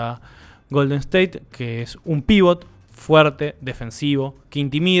necesita Golden State, que es un pivot fuerte, defensivo, que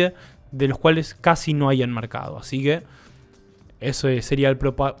intimide, de los cuales casi no hay en mercado. Así que eso sería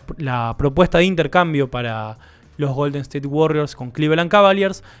la propuesta de intercambio para los Golden State Warriors con Cleveland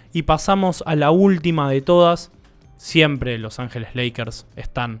Cavaliers. Y pasamos a la última de todas. Siempre Los Ángeles Lakers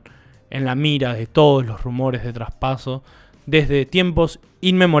están en la mira de todos los rumores de traspaso desde tiempos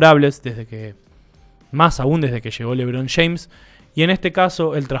inmemorables, más aún desde que llegó LeBron James. Y en este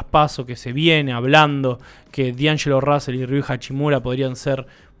caso el traspaso que se viene hablando, que D'Angelo Russell y Rui Hachimura podrían ser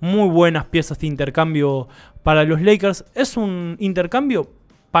muy buenas piezas de intercambio para los Lakers, es un intercambio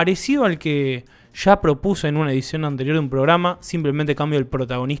parecido al que ya propuse en una edición anterior de un programa. Simplemente cambio el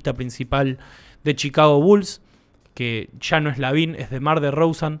protagonista principal de Chicago Bulls, que ya no es Lavin, es DeMar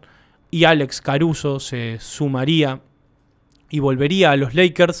DeRozan, y Alex Caruso se sumaría y volvería a los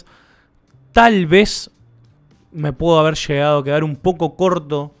Lakers. Tal vez me puedo haber llegado a quedar un poco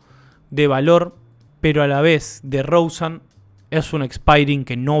corto de valor, pero a la vez DeRozan es un expiring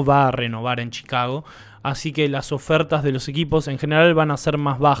que no va a renovar en Chicago, así que las ofertas de los equipos en general van a ser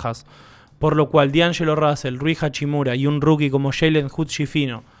más bajas por lo cual D'Angelo Russell, Rui Hachimura y un rookie como Jalen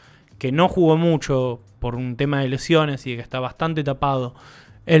Hood-Schifino, que no jugó mucho por un tema de lesiones y que está bastante tapado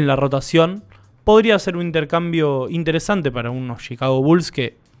en la rotación, podría ser un intercambio interesante para unos Chicago Bulls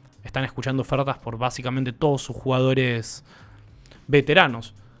que están escuchando ofertas por básicamente todos sus jugadores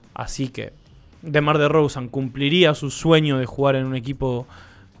veteranos. Así que DeMar DeRozan cumpliría su sueño de jugar en un equipo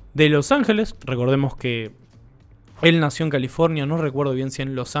de Los Ángeles. Recordemos que él nació en California, no recuerdo bien si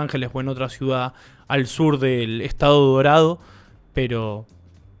en Los Ángeles o en otra ciudad al sur del estado dorado, pero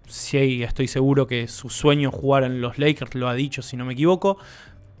sí estoy seguro que su sueño es jugar en los Lakers, lo ha dicho si no me equivoco.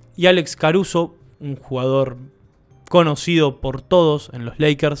 Y Alex Caruso, un jugador conocido por todos en los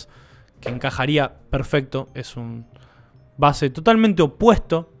Lakers, que encajaría perfecto, es un base totalmente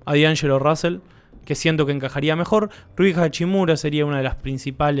opuesto a D'Angelo Russell, que siento que encajaría mejor. Rui Hachimura sería una de las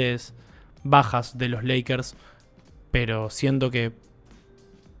principales bajas de los Lakers, pero siento que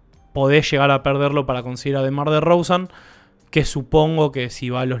podés llegar a perderlo para conseguir a DeMar DeRozan, que supongo que si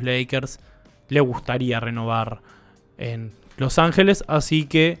va a los Lakers le gustaría renovar en Los Ángeles, así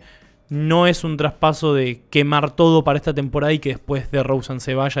que no es un traspaso de quemar todo para esta temporada y que después DeRozan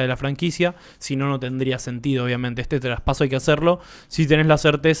se vaya de la franquicia, si no, no tendría sentido, obviamente. Este traspaso hay que hacerlo si tenés la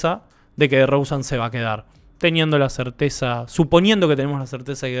certeza de que DeRozan se va a quedar. Teniendo la certeza, suponiendo que tenemos la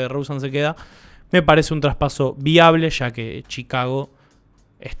certeza de que DeRozan se queda, me parece un traspaso viable, ya que Chicago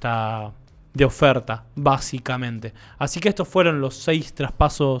está de oferta, básicamente. Así que estos fueron los 6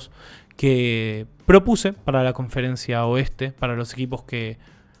 traspasos que propuse para la Conferencia Oeste, para los equipos que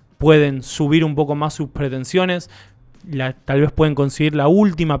pueden subir un poco más sus pretensiones. Tal vez pueden conseguir la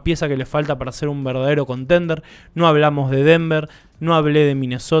última pieza que les falta para ser un verdadero contender. No hablamos de Denver, no hablé de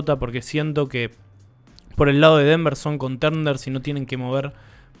Minnesota, porque siento que por el lado de Denver son contenders y no tienen que mover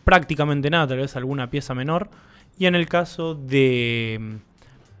prácticamente nada, tal vez alguna pieza menor. Y en el caso de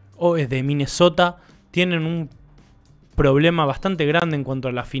Minnesota tienen un problema bastante grande en cuanto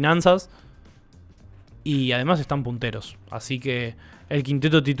a las finanzas y además están punteros, así que el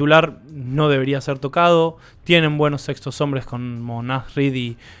quinteto titular no debería ser tocado. Tienen buenos sextos hombres como Naz Reid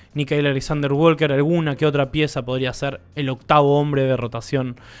y Nickeil Alexander-Walker. Alguna que otra pieza podría ser el octavo hombre de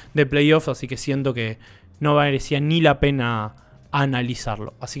rotación de playoffs, así que siento que no merecía ni la pena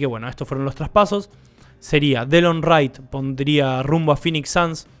analizarlo. Así que bueno, estos fueron los traspasos. Sería Delon Wright, pondría rumbo a Phoenix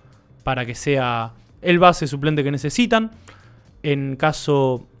Suns para que sea el base suplente que necesitan. En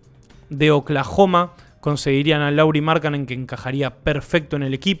caso de Oklahoma, conseguirían a Lauri Markkanen, que encajaría perfecto en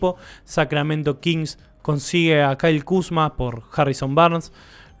el equipo. Sacramento Kings consigue a Kyle Kuzma por Harrison Barnes.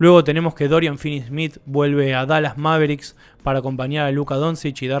 Luego tenemos que Dorian Finney-Smith vuelve a Dallas Mavericks para acompañar a Luka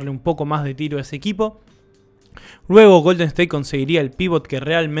Doncic y darle un poco más de tiro a ese equipo. Luego Golden State conseguiría el pivot que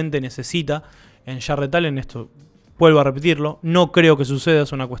realmente necesita en Jarrett Allen. Esto vuelvo a repetirlo, no creo que suceda,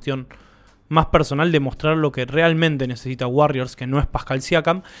 es una cuestión más personal de mostrar lo que realmente necesita Warriors, que no es Pascal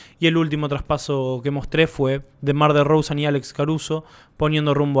Siakam. Y el último traspaso que mostré fue DeMar DeRozan y Alex Caruso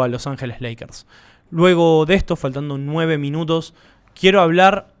poniendo rumbo a Los Ángeles Lakers. Luego de esto, faltando 9 minutos, quiero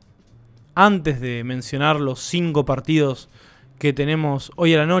hablar, antes de mencionar los 5 partidos que tenemos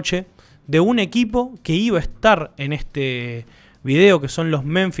hoy a la noche, de un equipo que iba a estar en este video, que son los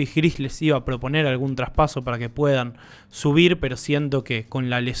Memphis Grizzlies. Iba a proponer algún traspaso para que puedan subir, pero siento que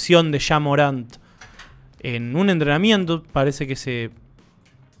con la lesión de Ja Morant en un entrenamiento, parece que se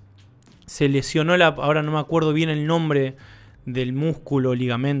lesionó ahora no me acuerdo bien el nombre del músculo,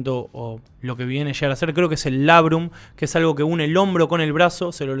 ligamento o lo que viene a llegar a ser, creo que es el labrum, que es algo que une el hombro con el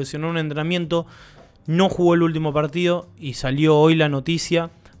brazo. Se lo lesionó en un entrenamiento, no jugó el último partido y salió hoy la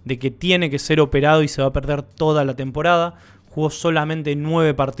noticia de que tiene que ser operado y se va a perder toda la temporada. Jugó solamente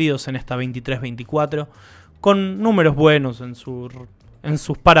 9 partidos en esta 23-24, con números buenos en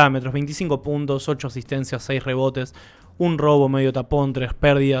sus parámetros: 25 puntos, 8 asistencias, 6 rebotes, un robo, medio tapón, 3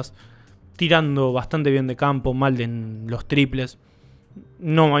 pérdidas, tirando bastante bien de campo, mal en los triples.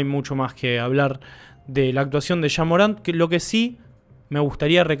 No hay mucho más que hablar de la actuación de Ja Morant, que lo que sí me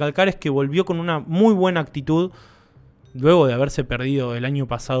gustaría recalcar es que volvió con una muy buena actitud, luego de haberse perdido el año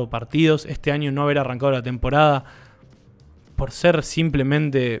pasado partidos, este año no haber arrancado la temporada, por ser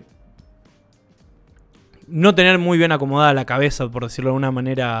simplemente no tener muy bien acomodada la cabeza, por decirlo de una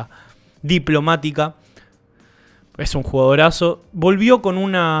manera diplomática. Es un jugadorazo. Volvió con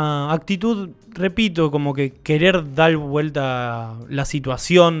una actitud, repito, como que querer dar vuelta la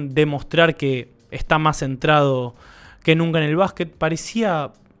situación, demostrar que está más centrado que nunca en el básquet.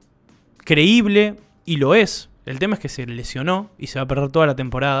 Parecía creíble y lo es. El tema es que se lesionó y se va a perder toda la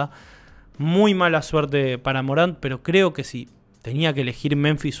temporada. Muy mala suerte para Morant, pero creo que si tenía que elegir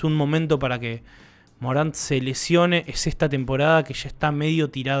Memphis un momento para que Morant se lesione, es esta temporada que ya está medio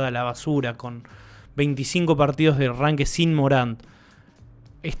tirada a la basura, con 25 partidos de arranque sin Morant.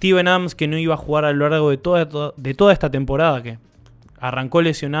 Steven Adams, que no iba a jugar a lo largo de toda esta temporada, que arrancó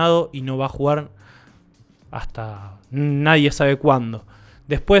lesionado y no va a jugar hasta nadie sabe cuándo.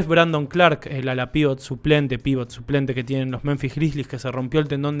 Después Brandon Clark, el ala pivot suplente que tienen los Memphis Grizzlies, que se rompió el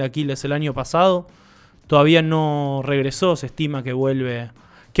tendón de Aquiles el año pasado, todavía no regresó, se estima que vuelva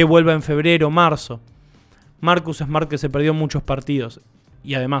en febrero o marzo. Marcus Smart, que se perdió muchos partidos,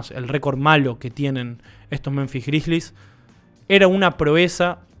 y además el récord malo que tienen estos Memphis Grizzlies, era una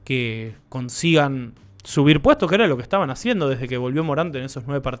proeza que consigan subir puestos, que era lo que estaban haciendo desde que volvió Morant en esos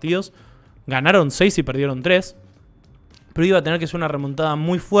 9 partidos. Ganaron 6 y perdieron 3. Pero iba a tener que ser una remontada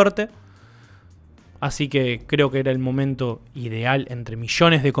muy fuerte. Así que creo que era el momento ideal, entre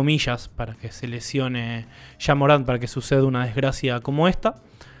millones de comillas, para que se lesione ya Morant, para que suceda una desgracia como esta.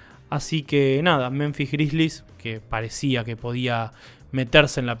 Así que nada, Memphis Grizzlies, que parecía que podía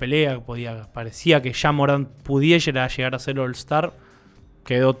meterse en la pelea, parecía que ya Morant pudiera llegar a ser All-Star,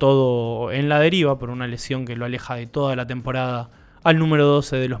 quedó todo en la deriva por una lesión que lo aleja de toda la temporada al número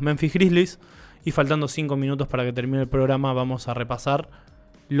 12 de los Memphis Grizzlies. Y faltando 5 minutos para que termine el programa, vamos a repasar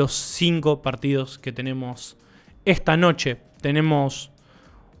los 5 partidos que tenemos esta noche. Tenemos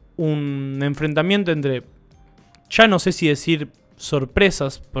un enfrentamiento entre, ya no sé si decir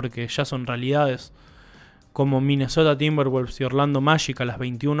sorpresas, porque ya son realidades, como Minnesota Timberwolves y Orlando Magic a las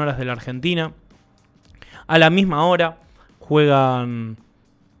 21 horas de la Argentina. A la misma hora juegan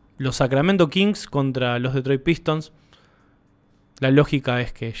los Sacramento Kings contra los Detroit Pistons. La lógica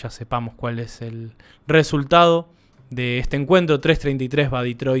es que ya sepamos cuál es el resultado de este encuentro. 3-33 va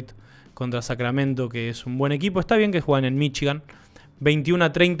Detroit contra Sacramento, que es un buen equipo. Está bien que juegan en Michigan.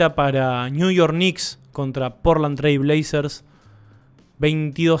 21-30 para New York Knicks contra Portland Trail Blazers.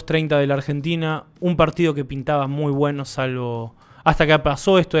 22-30 de la Argentina. Un partido que pintaba muy bueno, salvo hasta que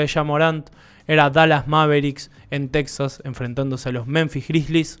pasó esto de Ja Morant. Era Dallas Mavericks en Texas enfrentándose a los Memphis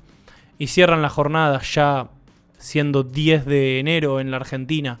Grizzlies. Y cierran la jornada ya siendo 10 de enero en la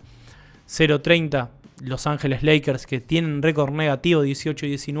Argentina. 0-30 Los Ángeles Lakers, que tienen récord negativo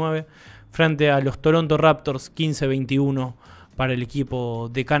 18-19 frente a los Toronto Raptors. 15-21 para el equipo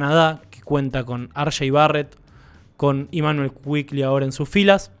de Canadá, que cuenta con RJ Barrett, con Immanuel Quickley ahora en sus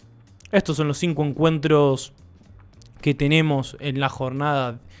filas. Estos son los 5 encuentros que tenemos en la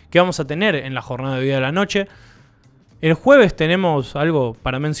jornada, que vamos a tener en la jornada de hoy a la noche. El jueves tenemos algo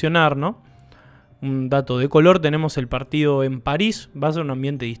para mencionar, ¿no? Un dato de color, tenemos el partido en París, va a ser un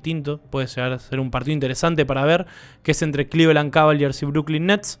ambiente distinto, puede llegar a ser un partido interesante para ver, que es entre Cleveland Cavaliers y Brooklyn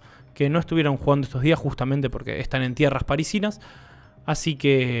Nets, que no estuvieron jugando estos días justamente porque están en tierras parisinas. Así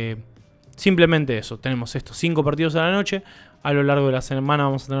que simplemente eso, tenemos estos 5 partidos a la noche. A lo largo de la semana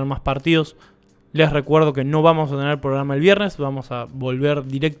vamos a tener más partidos. Les recuerdo que no vamos a tener programa el viernes, vamos a volver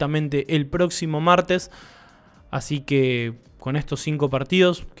directamente el próximo martes. Así que con estos 5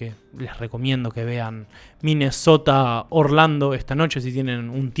 partidos, que les recomiendo que vean Minnesota-Orlando esta noche si tienen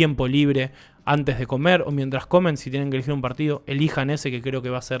un tiempo libre antes de comer o mientras comen, si tienen que elegir un partido, elijan ese, que creo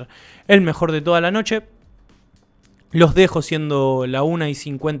que va a ser el mejor de toda la noche. Los dejo siendo la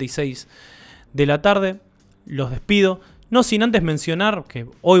 1:56 de la tarde, los despido. No sin antes mencionar que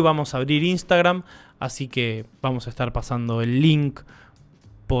hoy vamos a abrir Instagram, así que vamos a estar pasando el link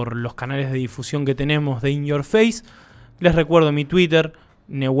por los canales de difusión que tenemos de In Your Face. Les recuerdo mi Twitter,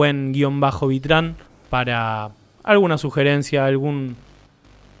 Newen_Vitran, para alguna sugerencia, alguna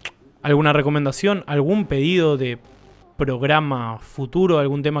recomendación, algún pedido de programa futuro,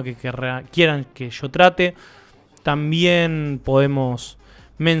 algún tema que quieran que yo trate. También podemos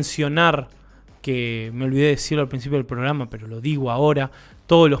mencionar, que me olvidé decirlo al principio del programa, pero lo digo ahora,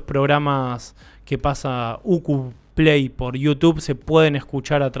 todos los programas que pasa UQ Play por YouTube se pueden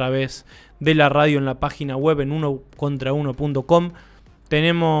escuchar a través de la radio en la página web en unocontrauno.com.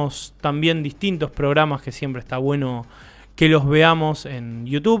 Tenemos también distintos programas que siempre está bueno que los veamos en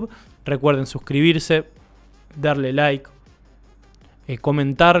YouTube. Recuerden suscribirse, darle like,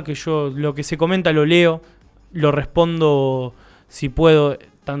 comentar, que yo lo que se comenta lo leo, lo respondo si puedo,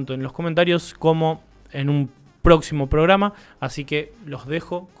 tanto en los comentarios como en un próximo programa. Así que los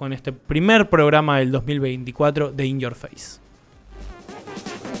dejo con este primer programa del 2024 de In Your Face.